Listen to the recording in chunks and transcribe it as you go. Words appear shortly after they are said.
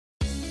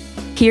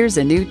Here's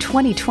a new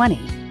 2020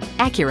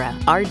 Acura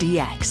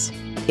RDX.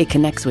 It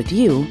connects with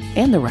you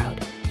and the road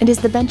and is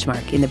the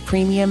benchmark in the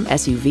premium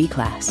SUV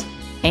class.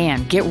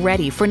 And get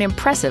ready for an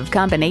impressive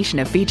combination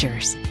of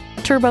features: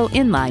 turbo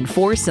inline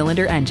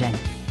 4-cylinder engine,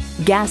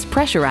 gas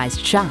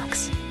pressurized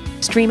shocks,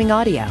 streaming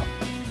audio,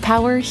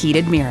 power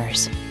heated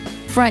mirrors,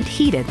 front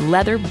heated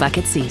leather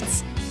bucket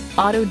seats,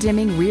 auto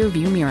dimming rear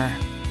view mirror,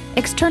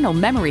 external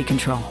memory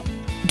control,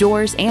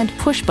 doors and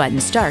push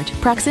button start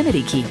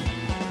proximity key,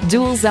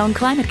 dual zone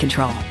climate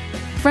control,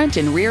 front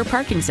and rear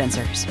parking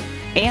sensors,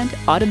 and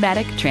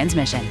automatic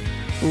transmission.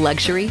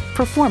 Luxury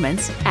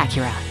performance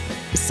Acura.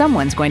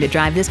 Someone's going to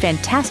drive this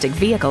fantastic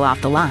vehicle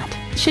off the lot.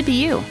 Should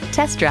be you.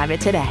 Test drive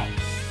it today.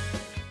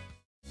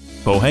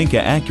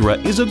 Pohanka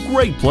Acura is a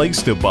great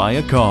place to buy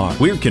a car.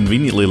 We're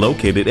conveniently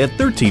located at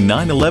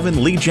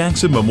 13911 Lee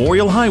Jackson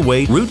Memorial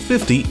Highway, Route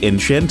 50 in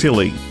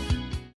Chantilly.